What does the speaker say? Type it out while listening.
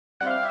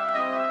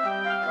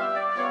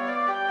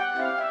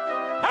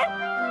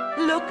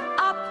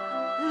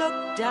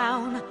look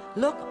down,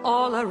 look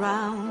all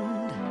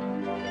around.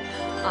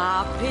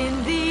 Up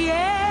in the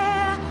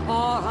air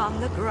or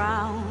on the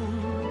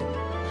ground.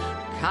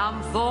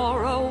 Come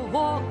for a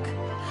walk,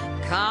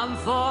 come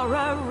for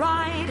a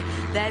ride.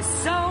 There's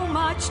so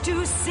much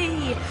to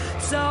see,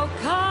 so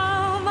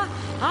come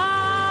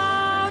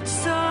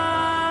outside.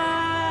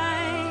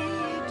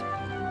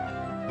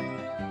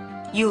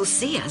 You'll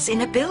see us in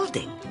a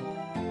building.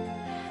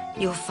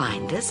 You'll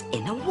find us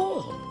in a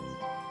wall,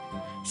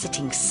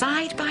 sitting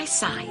side by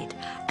side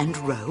and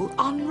row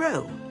on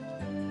row.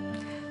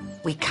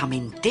 We come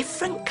in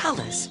different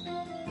colours.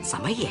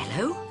 Some are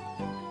yellow,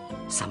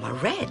 some are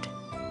red,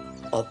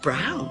 or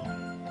brown,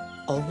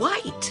 or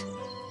white.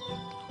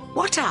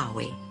 What are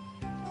we?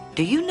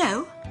 Do you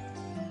know?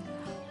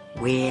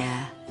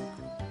 We're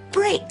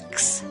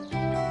bricks.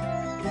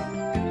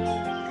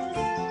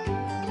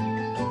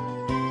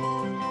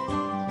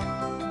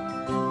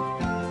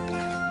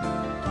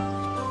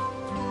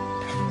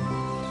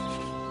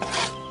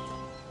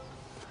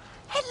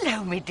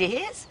 Hello, me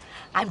dears.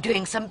 I'm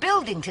doing some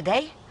building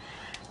today,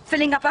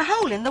 filling up a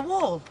hole in the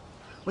wall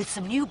with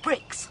some new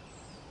bricks.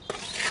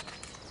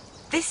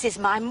 This is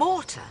my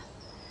mortar.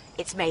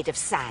 It's made of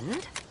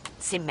sand,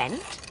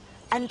 cement,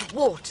 and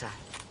water.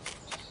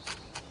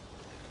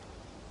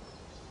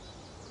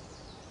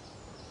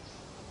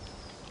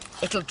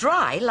 It'll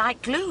dry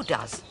like glue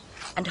does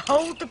and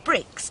hold the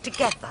bricks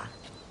together.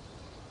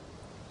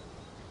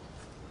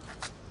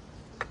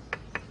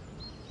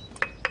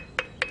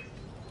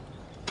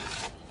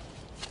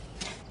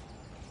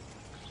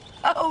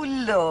 Oh,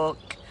 look!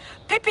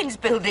 Pippin's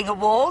building a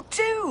wall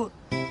too!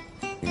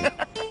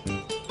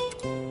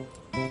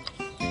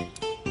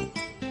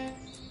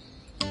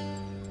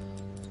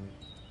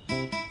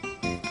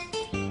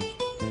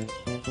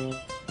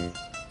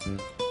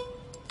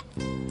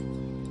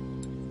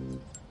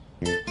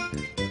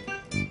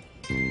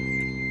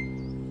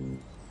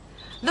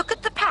 Look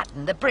at the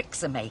pattern the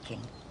bricks are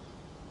making.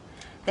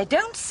 They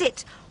don't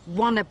sit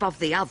one above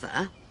the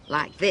other,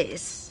 like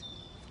this.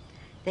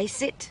 They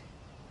sit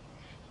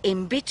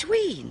in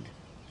between,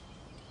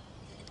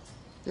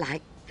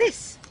 like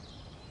this.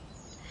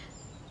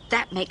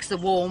 That makes the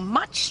wall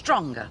much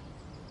stronger.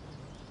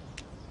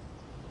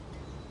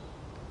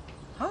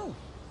 Oh,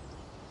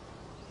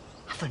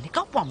 I've only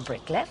got one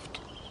brick left.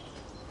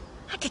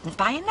 I didn't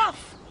buy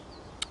enough.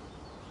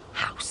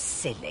 How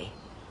silly.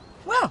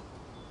 Well,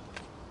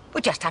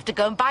 we'll just have to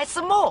go and buy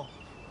some more.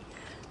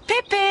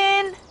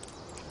 Pippin!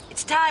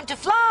 It's time to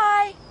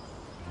fly!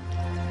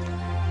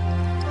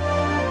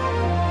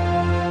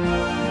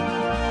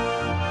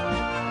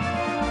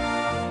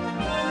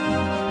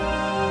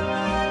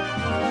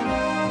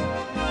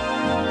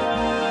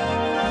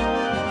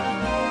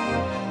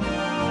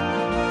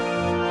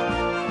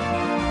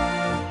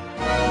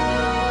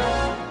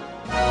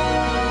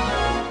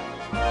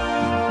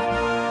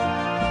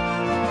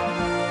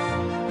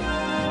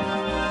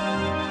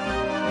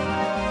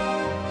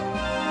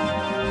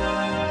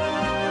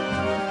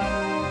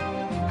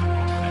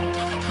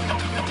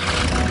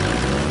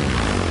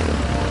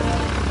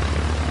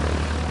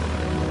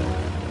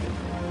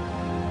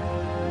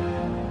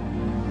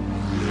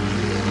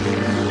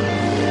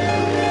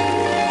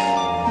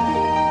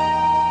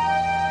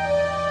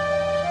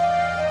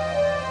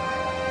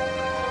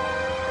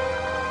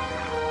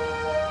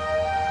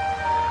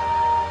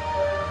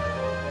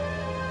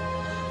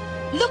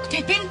 Look,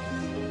 Pippin!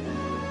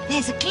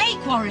 There's a clay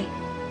quarry.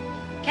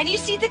 Can you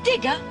see the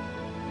digger?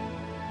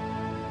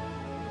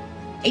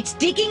 It's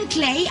digging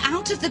clay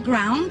out of the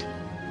ground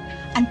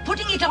and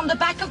putting it on the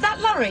back of that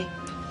lorry.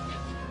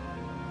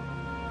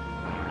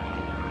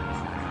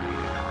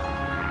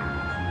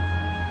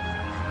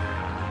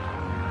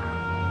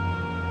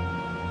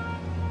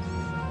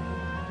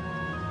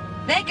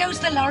 There goes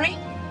the lorry.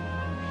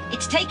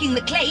 It's taking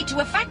the clay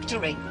to a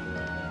factory.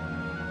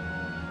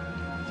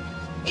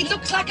 It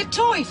looks like a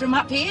toy from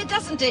up here,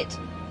 doesn't it?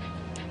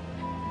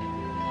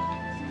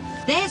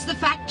 There's the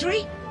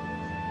factory.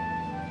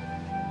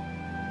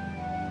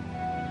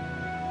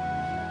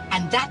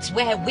 And that's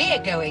where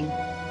we're going.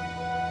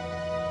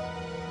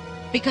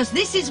 Because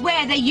this is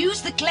where they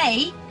use the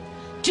clay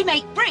to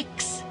make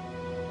bricks.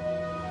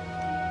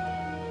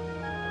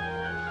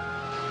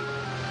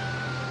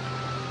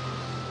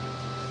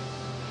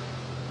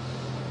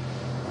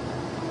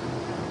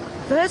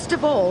 First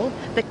of all,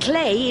 the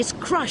clay is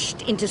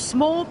crushed into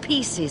small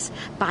pieces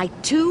by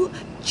two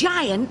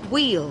giant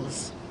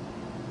wheels.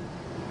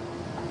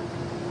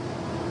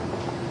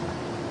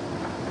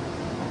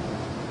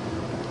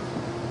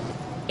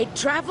 It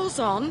travels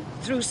on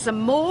through some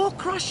more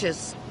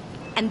crushers,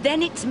 and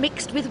then it's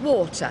mixed with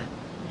water.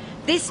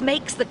 This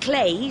makes the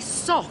clay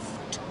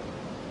soft.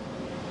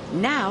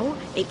 Now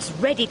it's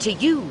ready to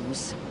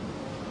use.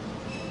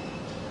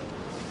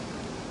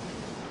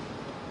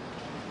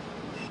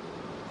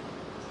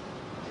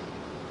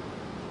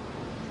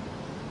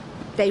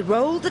 They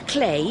roll the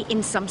clay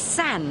in some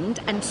sand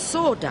and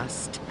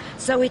sawdust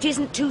so it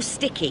isn't too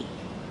sticky.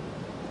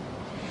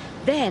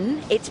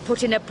 Then it's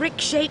put in a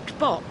brick-shaped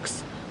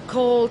box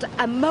called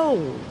a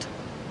mould.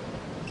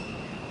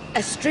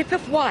 A strip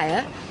of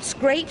wire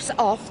scrapes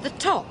off the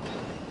top.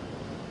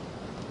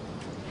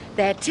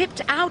 They're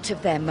tipped out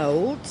of their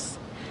moulds,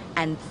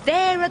 and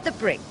there are the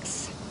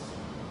bricks.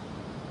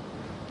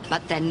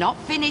 But they're not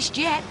finished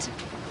yet.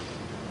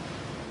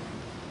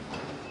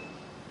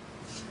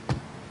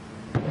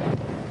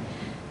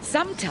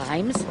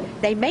 Sometimes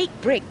they make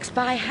bricks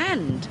by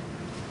hand.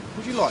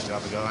 Would you like to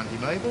have a go, Auntie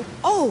Mabel?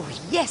 Oh,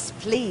 yes,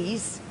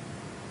 please.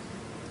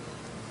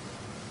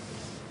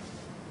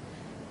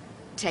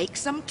 Take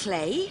some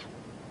clay,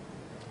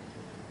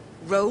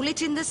 roll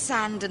it in the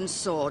sand and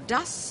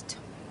sawdust.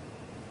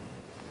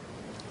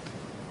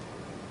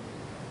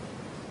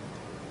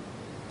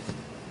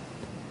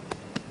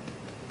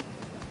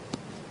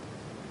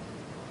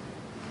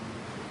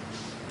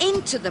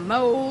 Into the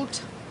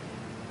mould.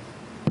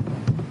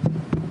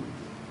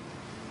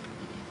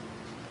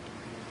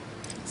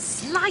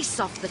 Slice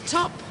off the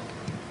top.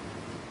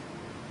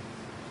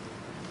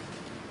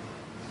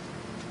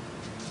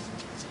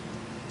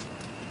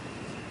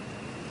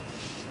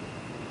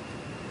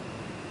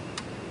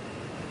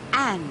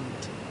 And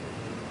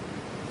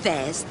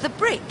there's the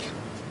brick.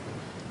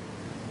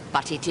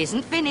 But it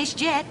isn't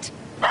finished yet.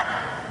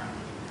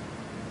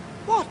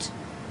 What?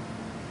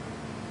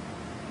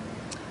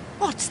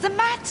 What's the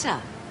matter?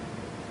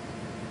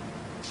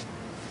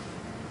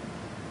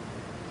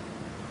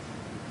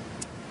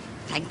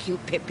 Thank you,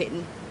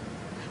 Pippin.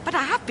 But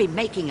I have been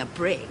making a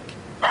brick.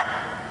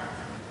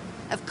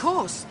 Of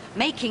course,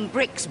 making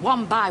bricks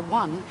one by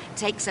one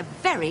takes a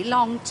very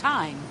long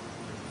time.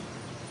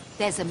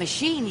 There's a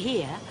machine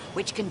here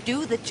which can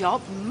do the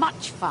job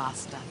much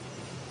faster.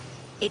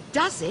 It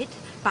does it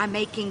by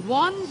making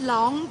one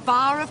long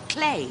bar of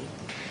clay.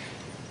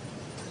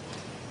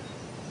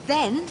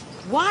 Then,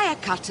 wire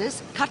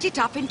cutters cut it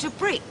up into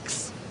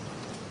bricks.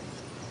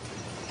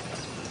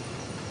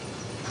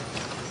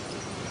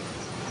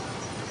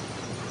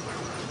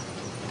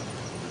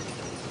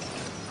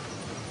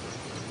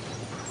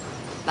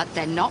 But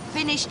they're not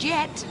finished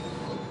yet.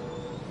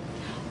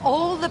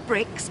 All the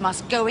bricks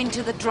must go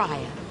into the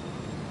dryer.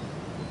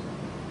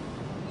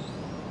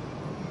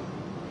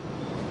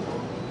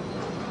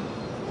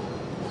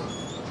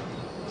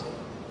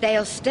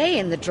 They'll stay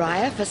in the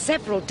dryer for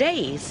several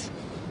days.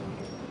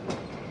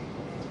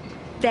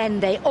 Then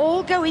they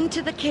all go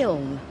into the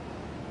kiln.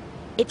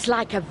 It's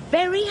like a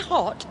very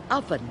hot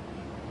oven.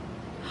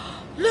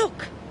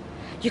 Look,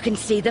 you can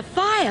see the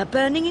fire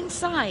burning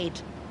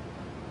inside.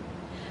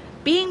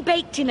 Being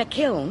baked in a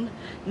kiln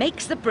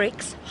makes the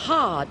bricks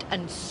hard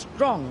and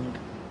strong.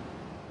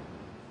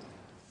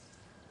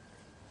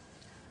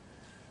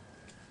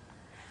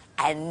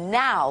 And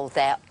now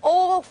they're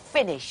all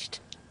finished.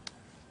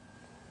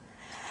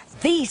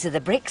 These are the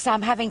bricks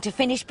I'm having to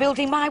finish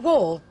building my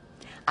wall.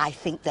 I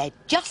think they're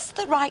just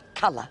the right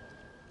colour.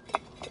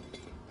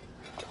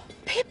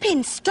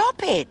 Pippin,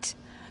 stop it!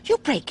 You'll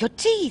break your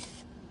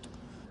teeth.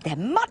 They're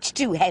much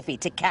too heavy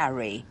to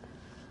carry.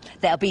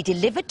 They'll be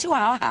delivered to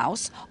our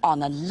house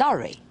on a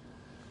lorry.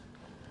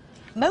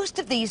 Most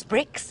of these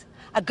bricks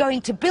are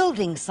going to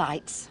building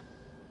sites.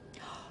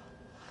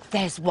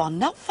 There's one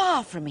not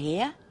far from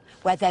here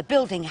where they're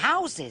building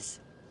houses.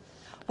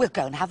 We'll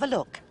go and have a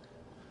look.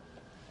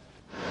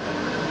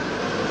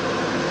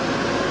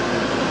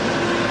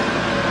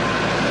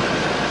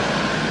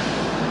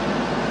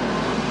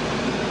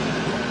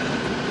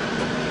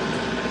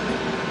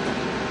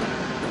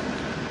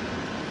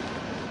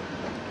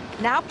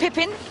 Now,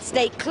 Pippin,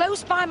 stay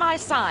close by my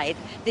side.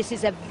 This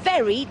is a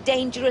very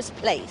dangerous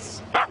place.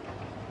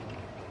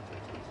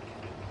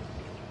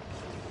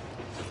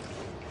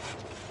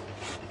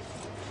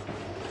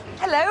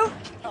 Hello.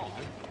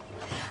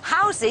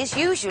 Houses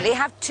usually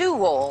have two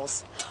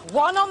walls.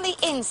 One on the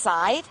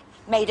inside,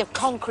 made of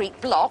concrete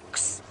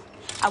blocks,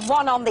 and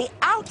one on the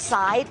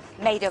outside,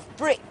 made of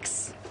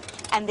bricks.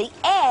 And the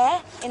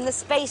air in the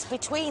space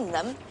between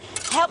them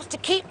helps to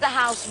keep the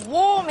house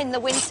warm in the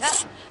winter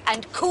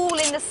and cool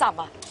in the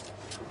summer.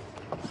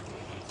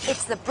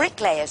 It's the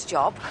bricklayer's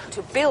job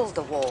to build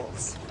the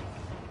walls.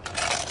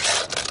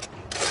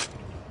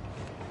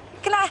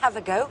 Can I have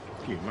a go?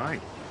 You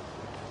might.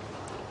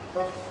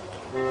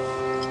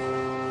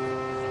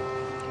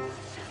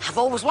 I've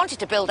always wanted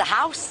to build a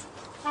house.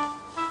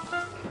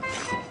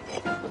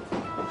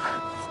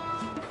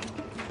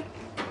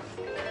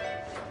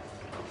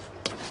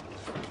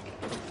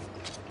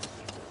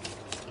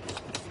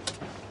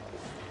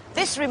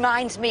 This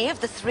reminds me of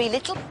the three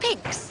little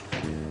pigs.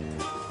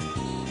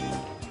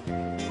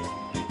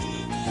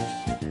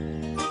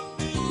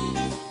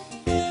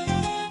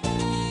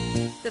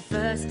 The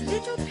first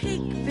little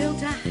pig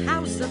built a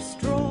house of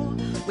straw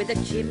with a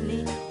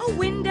chimney, a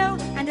window,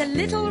 and a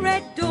little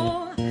red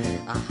door.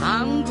 A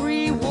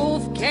hungry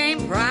wolf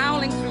came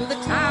prowling through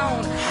the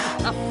town,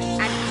 and puffed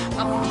and he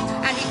puffed,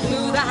 and he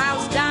blew the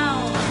house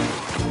down.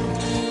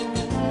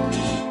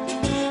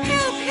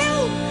 Help,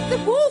 help!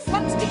 The wolf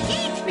wants to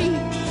eat me!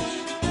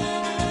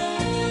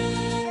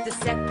 The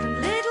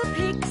second little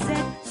pig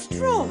said,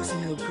 straw's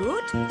no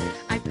good.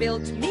 I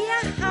built me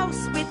a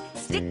house with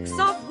sticks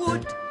of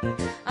wood.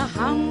 A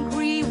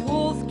hungry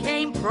wolf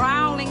came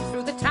prowling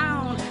through the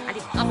town, and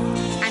he huffed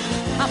and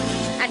he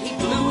puffed and he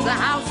blew the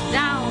house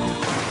down.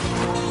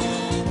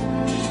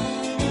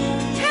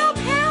 Help,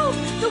 help!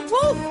 The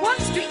wolf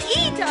wants to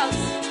eat us!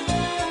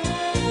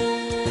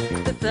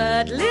 The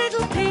third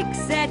little pig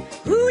said,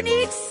 who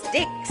needs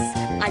sticks?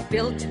 I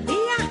built me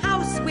a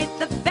house with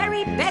the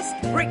very best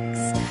bricks.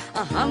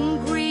 A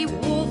hungry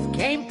wolf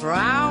came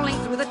prowling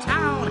through the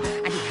town,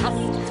 and he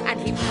huffed and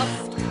he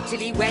puffed till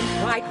he went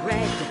quite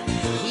red.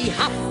 He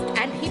huffed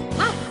and he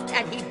puffed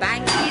and he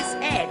banged his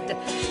head.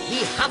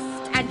 He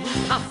huffed and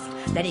he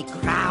puffed, then he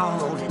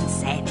growled and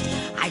said,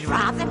 I'd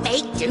rather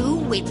make do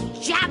with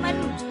jam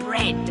and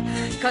bread,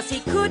 'cause he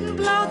couldn't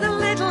blow the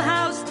little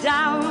house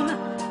down.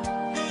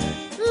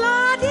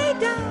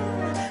 La-dee-da,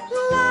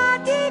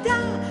 la-dee-da,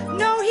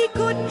 no, he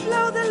couldn't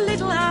blow the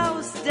little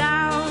house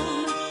down.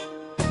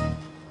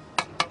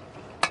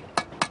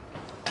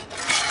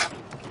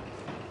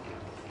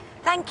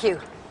 Thank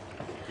you.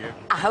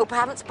 I hope I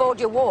haven't spoiled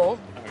your wall.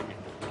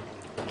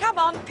 Come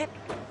on,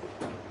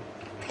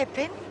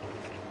 Pippin?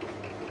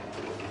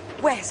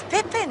 Where's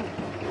Pippin?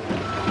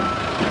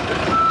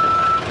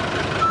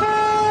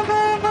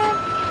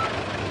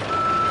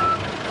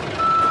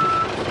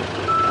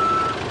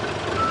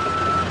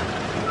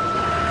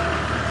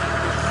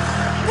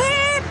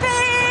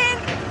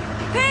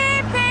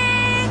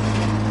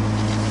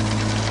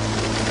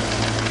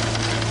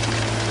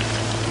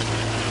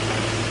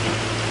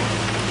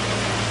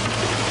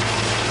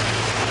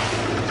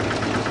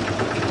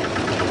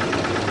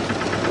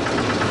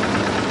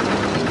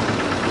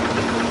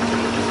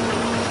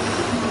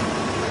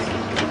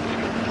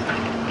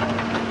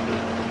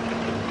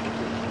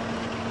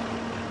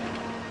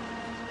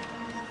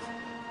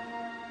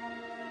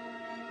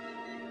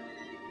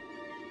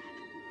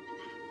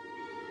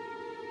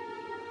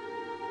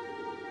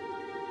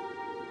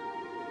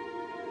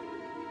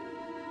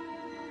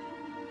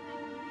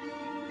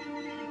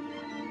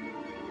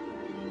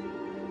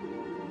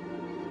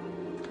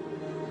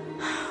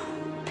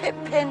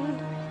 Pippin.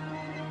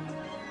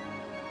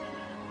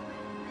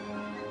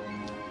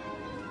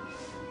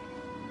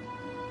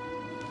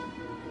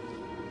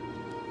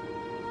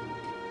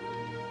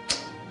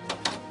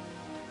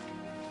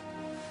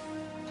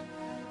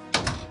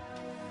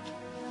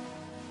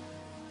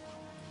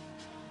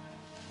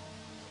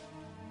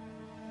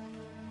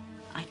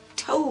 I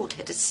told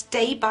her to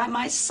stay by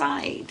my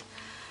side.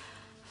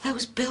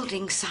 Those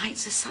building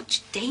sites are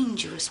such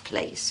dangerous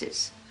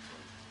places.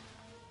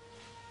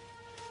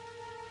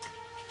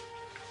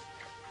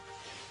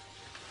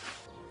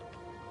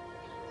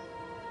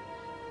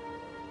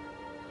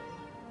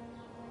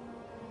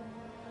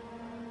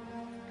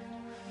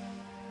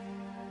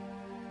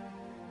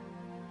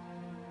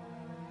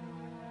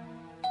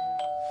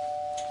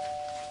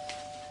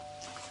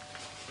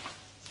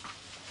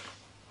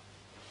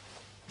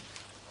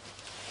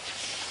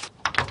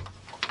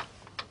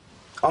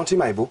 Auntie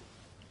Mabel?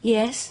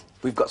 Yes?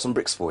 We've got some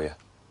bricks for you.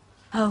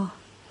 Oh,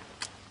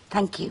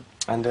 thank you.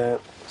 And,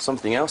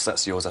 something else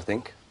that's yours, I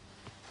think.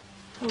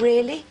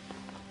 Really?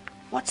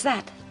 What's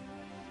that?